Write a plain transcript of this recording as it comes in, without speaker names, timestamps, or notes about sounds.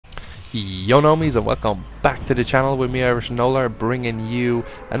Yo nomies, and welcome back to the channel with me, Irish Nolar, bringing you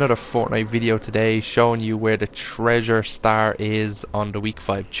another Fortnite video today, showing you where the treasure star is on the week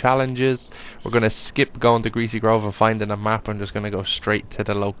 5 challenges. We're going to skip going to Greasy Grove and finding a map. I'm just going to go straight to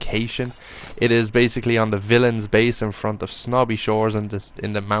the location. It is basically on the villain's base in front of Snobby Shores and this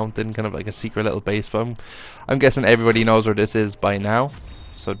in the mountain, kind of like a secret little base. But I'm guessing everybody knows where this is by now.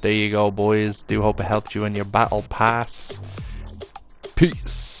 So there you go, boys. Do hope it helped you in your battle pass.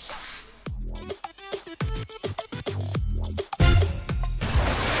 Peace.